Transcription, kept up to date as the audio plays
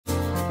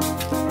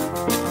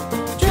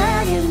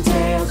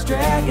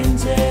Dragon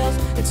Tales.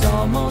 It's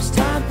almost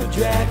time for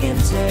Dragon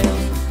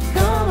Tales.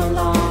 Come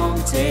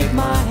along, take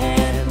my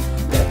hand,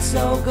 let's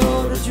all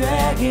go to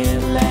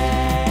Dragonland.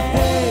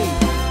 Hey,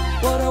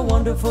 what a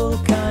wonderful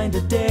kind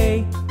of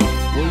day,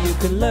 where you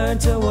can learn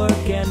to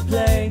work and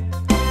play,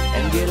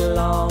 and get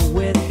along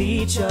with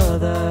each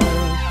other.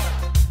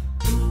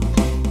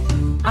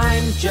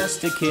 I'm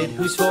just a kid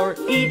who's 4.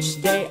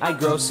 Each day I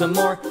grow some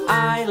more.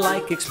 I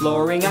like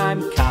exploring,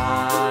 I'm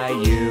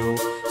Caillou.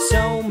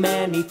 So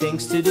many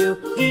things to do,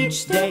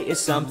 each day is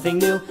something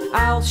new.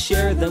 I'll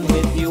share them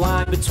with you.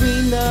 I'm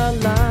between the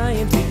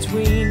lines,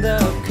 between the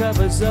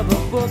covers of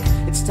a book.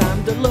 It's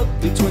time to look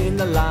between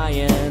the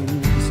lions.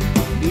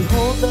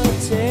 Behold the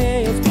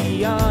tales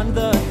beyond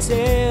the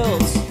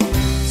tales.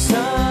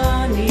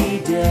 Sunny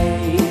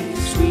day,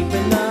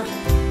 sweeping the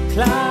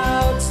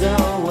clouds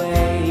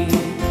away.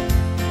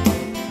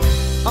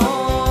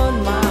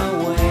 On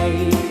my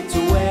way to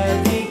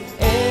where the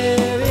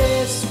air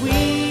is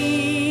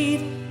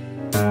sweet.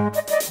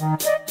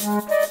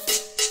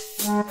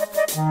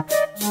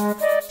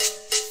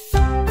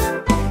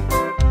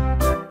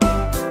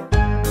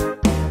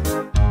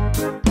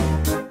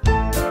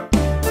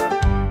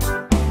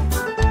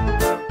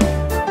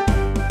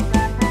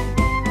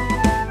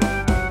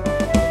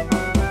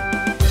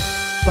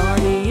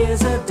 Barney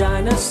is a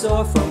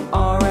dinosaur from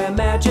our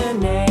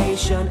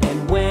imagination,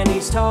 and when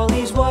he's tall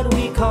he's what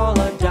we call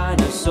a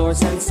dinosaur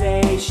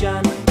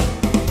sensation.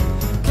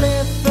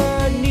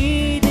 Clifford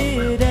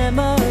needed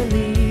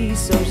Emily,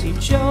 so she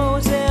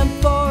chose him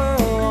for her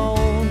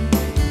own,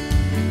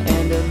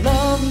 and her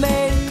love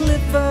made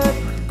Clifford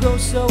grow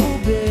so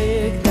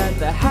big that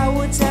the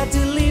Howards had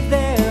to leave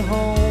their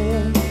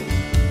home.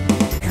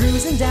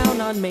 Cruising down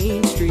on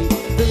Main Street,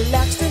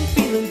 relaxed and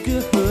feeling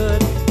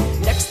good.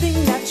 Next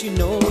thing that you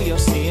know, you're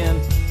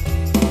seeing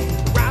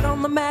right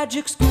on the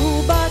magic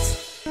school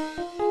bus,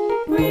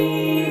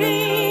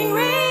 reading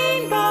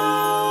rainbow.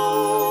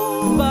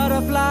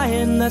 Butterfly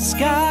in the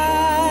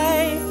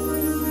sky,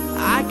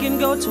 I can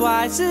go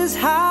twice as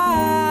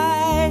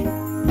high.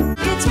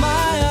 It's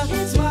Maya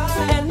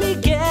and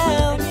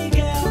Miguel.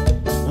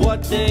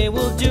 What they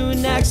will do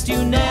next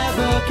you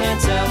never can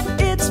tell.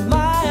 It's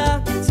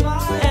Maya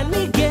and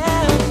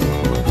Miguel.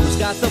 Who's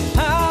got the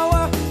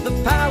power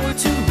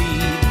to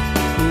lead?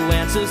 Who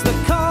answers the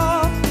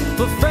call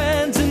for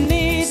friends in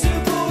need?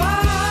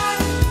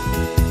 Super-wide.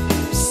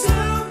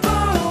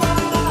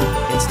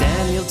 It's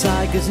Daniel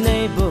Tiger's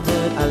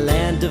neighborhood, a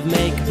land of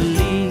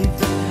make-believe.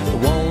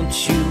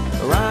 Won't you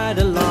ride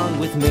along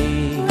with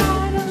me?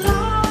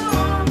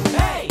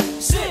 Hey,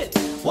 Sid,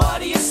 what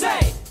do you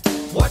say?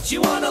 What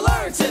you wanna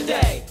learn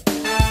today?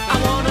 I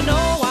wanna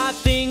know why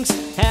things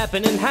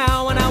happen and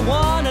how, and I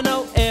wanna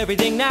know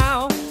everything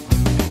now.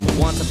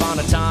 Once upon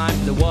a time,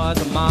 there was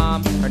a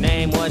mom. Her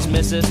name was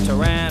Mrs.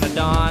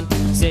 Pteranodon.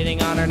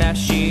 Sitting on her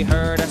nest, she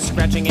heard a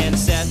scratching and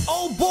said,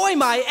 "Oh boy,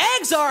 my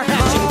eggs are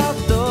hatching!"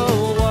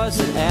 Although it was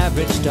an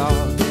average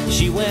dog,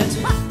 she went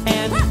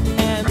and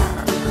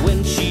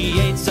when she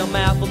ate some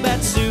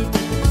alphabet soup.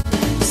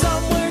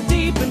 Somewhere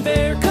deep in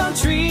Bear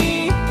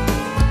Country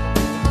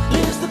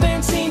lives the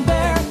Berenstain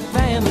Bear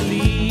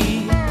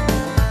family.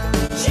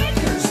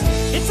 Checkers!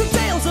 It's the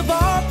tales of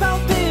our pal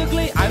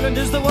Piggly. Island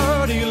is the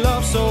world he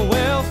loves so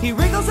well. He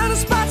wriggles out of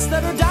spots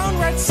that are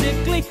downright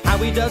sickly. How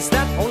he does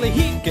that, only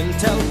he can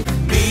tell.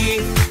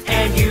 Me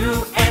and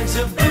you and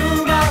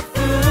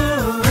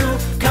Taboo-Baa-Foo,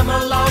 come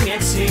along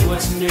and see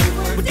what's new.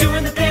 We're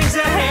doing the things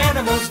that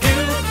animals do.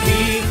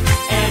 Me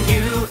and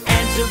you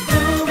and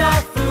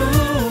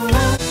Taboo-Baa-Foo.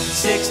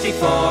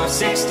 64,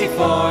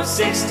 64,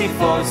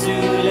 64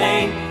 Zoo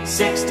Lane.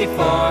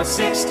 64,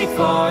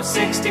 64,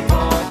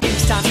 64.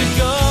 It's time to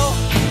go.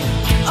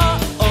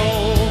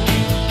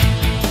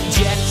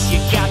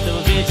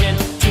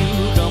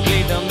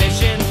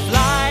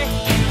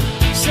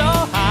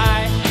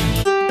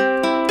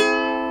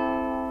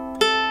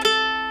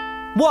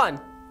 One,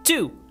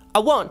 two,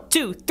 1,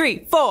 2,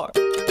 3, 4.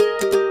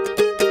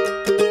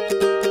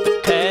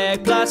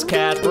 Peg plus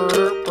cat.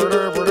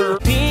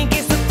 Pink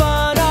is the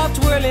fun of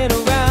twirling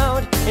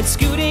around and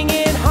scooting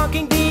and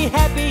honking the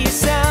happiest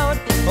sound.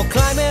 Oh,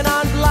 climb